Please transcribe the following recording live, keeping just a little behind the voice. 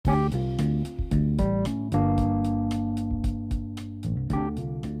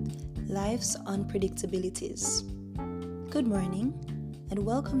Life's Unpredictabilities. Good morning, and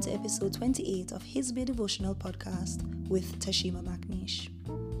welcome to episode 28 of His Bay Devotional Podcast with Tashima McNeish.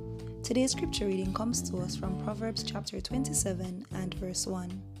 Today's scripture reading comes to us from Proverbs chapter 27 and verse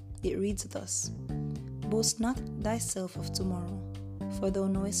 1. It reads thus: Boast not thyself of tomorrow, for thou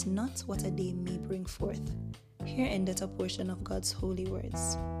knowest not what a day may bring forth. Here endeth a portion of God's holy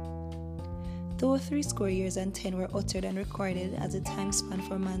words. Though 70 years and 10 were uttered and recorded as a time span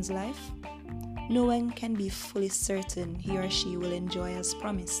for man's life, no one can be fully certain he or she will enjoy as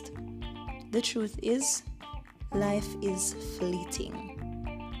promised. The truth is, life is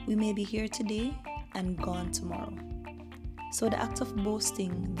fleeting. We may be here today and gone tomorrow. So the act of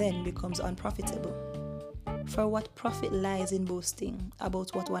boasting then becomes unprofitable. For what profit lies in boasting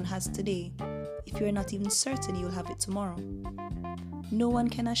about what one has today if you are not even certain you'll have it tomorrow? No one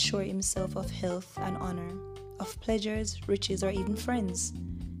can assure himself of health and honor, of pleasures, riches, or even friends,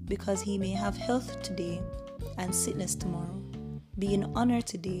 because he may have health today and sickness tomorrow, be in honor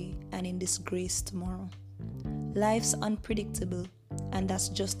today and in disgrace tomorrow. Life's unpredictable, and that's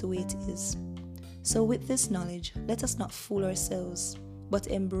just the way it is. So with this knowledge, let us not fool ourselves, but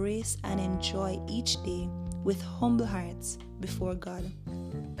embrace and enjoy each day with humble hearts before God.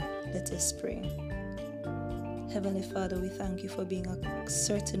 Let us pray. Heavenly Father, we thank you for being a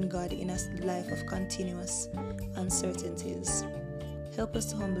certain God in a life of continuous uncertainties. Help us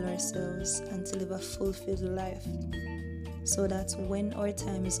to humble ourselves and to live a fulfilled life, so that when our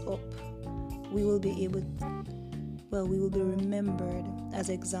time is up, we will be remembered as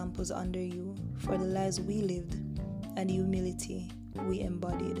examples under you for the lives we lived and the humility we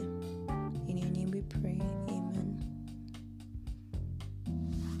embodied. In your name we pray. Amen.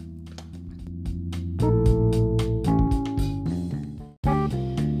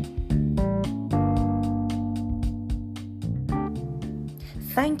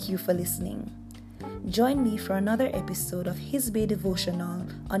 Thank you for listening. Join me for another episode of His Bay Devotional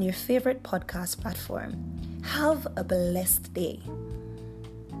on your favorite podcast platform. Have a blessed day.